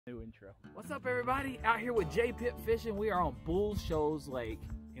New intro. What's up, everybody? Out here with J Pit Fishing. We are on Bull Shoals Lake,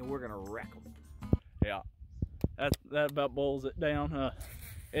 and we're gonna wreck them. Yeah, that about boils it down.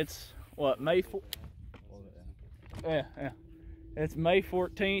 It's what, May 4th? Yeah. It's May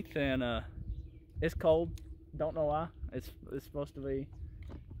 14th, and it's cold. Don't know why. It's supposed to be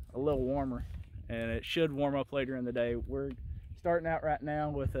a little warmer, and it should warm up later in the day. We're starting out right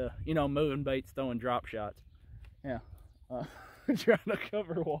now with moving baits, throwing drop shots. Yeah. Trying to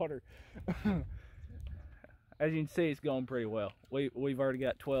cover water. As you can see, it's going pretty well. We've already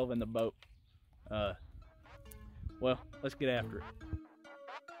got 12 in the boat. Well, let's get after it.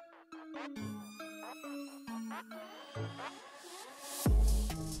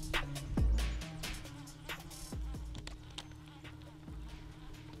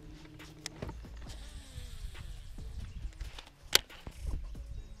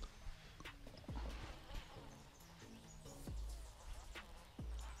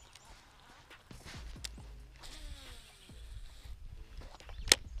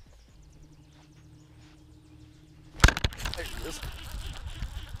 There it is.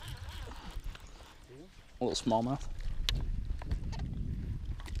 A little smallmouth.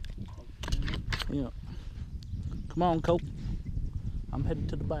 Yeah. Come on, Cope. I'm headed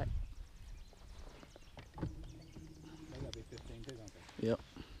to the back. They gotta be 15 too, don't they? Yep.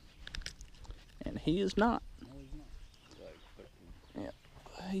 And he is not. No, he's not. Like 13.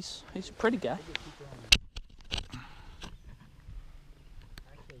 Yeah. He's a pretty guy.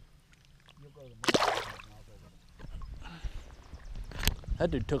 Actually, you'll go to the middle and I'll go with it. That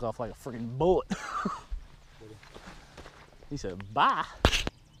dude took off like a freaking bullet. He said, bye.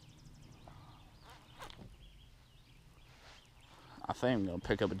 I think I'm gonna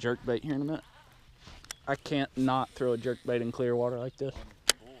pick up a jerkbait here in a minute. I can't not throw a jerkbait in clear water like this.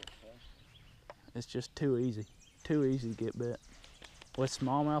 It's just too easy. Too easy to get bit. With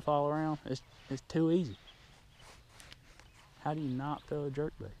smallmouth all around, it's too easy. How do you not throw a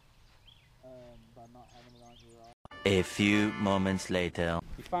jerkbait? By not having it on your rod. A few moments later.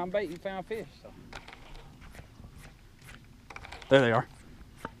 You find bait, you found fish. So. There they are.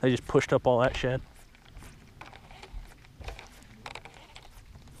 They just pushed up all that shed.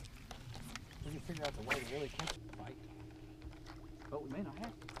 We can figure out the way to really catch the bite. But we may not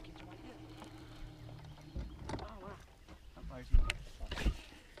have to catch it like this. Oh, wow. Somebody's gonna catch the bite.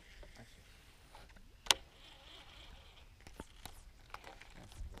 I see.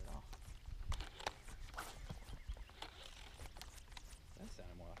 That's not good off. That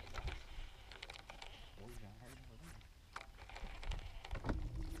sounded more like a bite. Oh, we got hurt over there.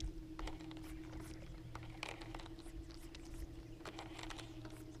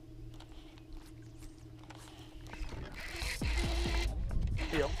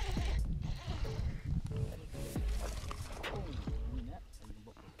 Yep.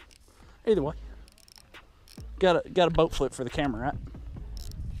 Either way, got a boat flip for the camera, right?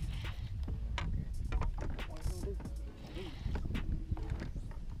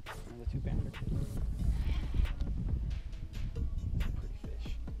 Another 2-pounder. Pretty fish.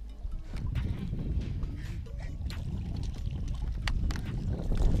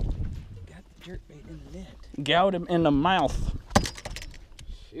 Got the jerkbait in the net. Gouged him in the mouth.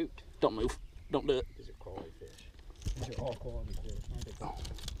 Shoot. Don't move. Don't do it. These are quality fish. These are all quality fish, aren't they?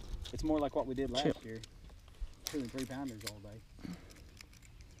 It's more like what we did last year. 2 and 3 pounders all day.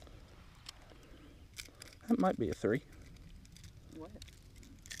 That might be a 3. What?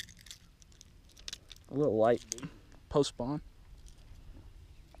 A little light. Post spawn.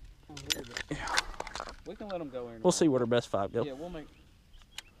 Oh, yeah. We can let them go in. We'll see what our best 5 go. Yeah, we'll make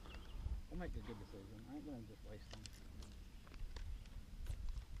a good decision. I ain't gonna just waste them.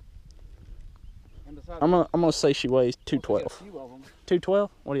 And besides, I'm gonna say she weighs 212. a few of them. 212?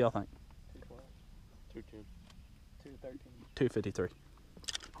 What do y'all think? 212. 210. 213. 253.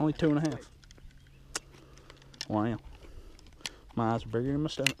 Only 2.5. Wow. My eyes are bigger than my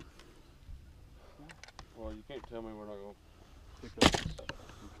stomach. Well, you can't tell me we're not going to pick up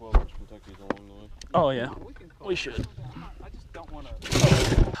some 12-inch Kentuckys along the way. Oh yeah, We we should. I just don't want to.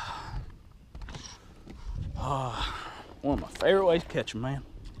 One of my favorite ways to catch them, man.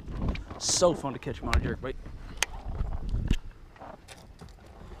 So fun to catch them on a jerkbait.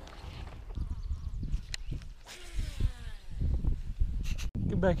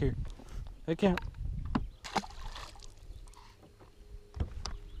 Get back here. They count.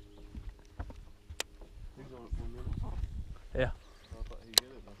 He's on it for a minute. Yeah. I thought he'd get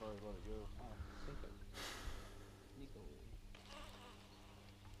it, and I thought he'd let it go.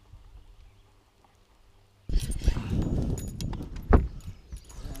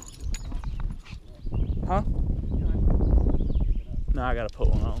 Huh? No, I gotta put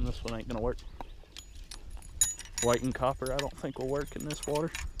one on. This one ain't gonna work. White and copper I don't think will work in this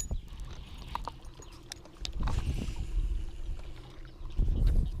water.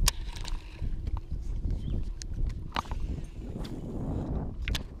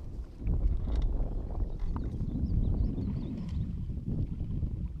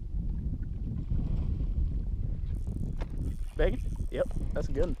 Bacon? Yep, that's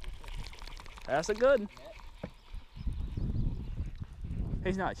a good one. That's a good one.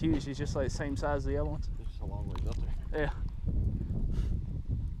 He's not huge, he's just like the same size as the other ones. It's just a long ways up there.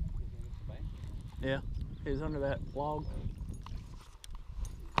 Yeah. Yeah, he's under that log.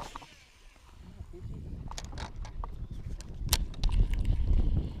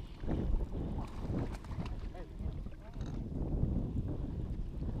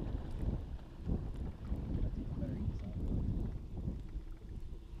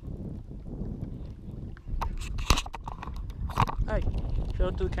 Hey, show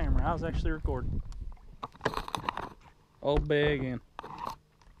it to the camera. I was actually recording. Old big and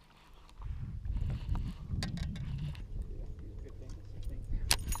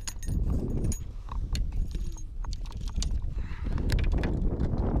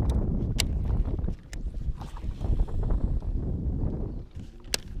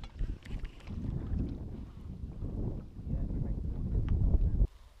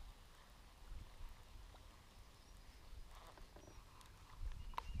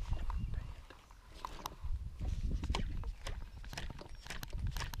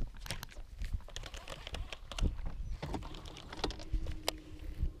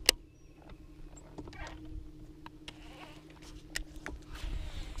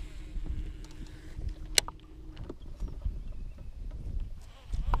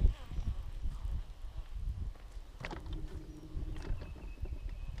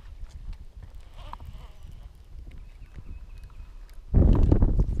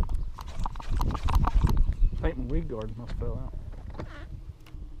I think my weed guard must fell out.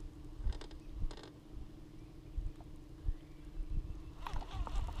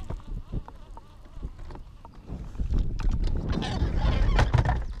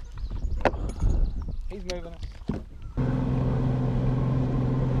 He's moving us.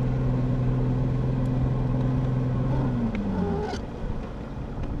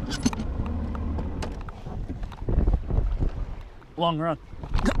 Long run.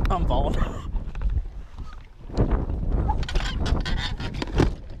 I'm falling.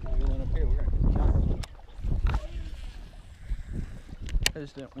 I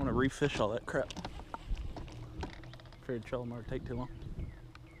just didn't want to refish all that crap. Afraid trolling might take too long.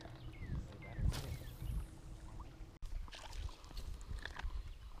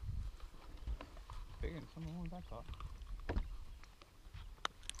 Bigger than some of the ones I caught.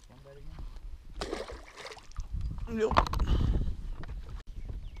 One bait again. Yep.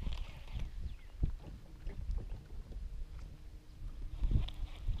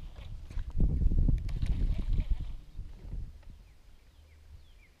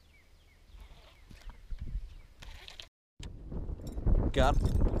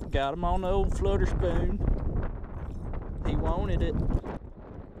 Got him on the old flutter spoon. He wanted it.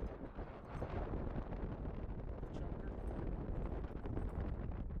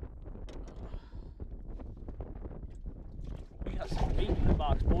 We got some meat in the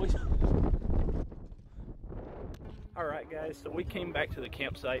box, boys. Alright guys, so we came back to the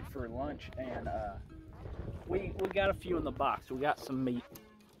campsite for lunch and we got a few in the box. We got some meat.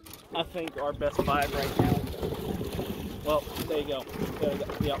 I think our best 5 right now. Well, there you go. There you go.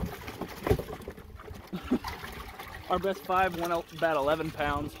 Yep. Our best 5 went out about 11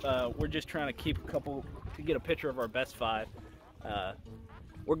 pounds. We're just trying to keep a couple to get a picture of our best 5.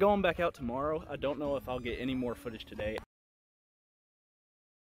 We're going back out tomorrow. I don't know if I'll get any more footage today.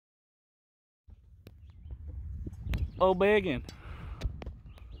 Oh, biggin.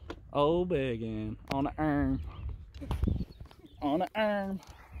 Oh, biggin. On the arm. On the arm.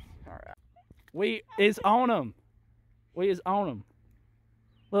 Alright. We is on them. We is on them.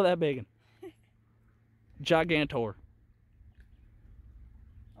 Look at that biggin. Gigantor.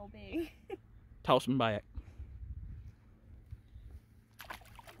 Oh, big. Toss him back.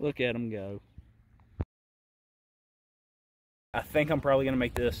 Look at him go. I think I'm probably going to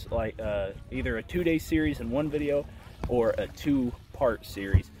make this like either a 2-day series in one video or a 2-part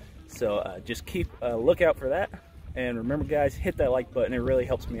series. So just keep a lookout for that. And remember guys, hit that like button. It really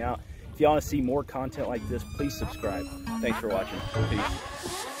helps me out. If you want to see more content like this, please subscribe. Thanks for watching.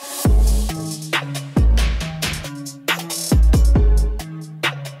 Peace.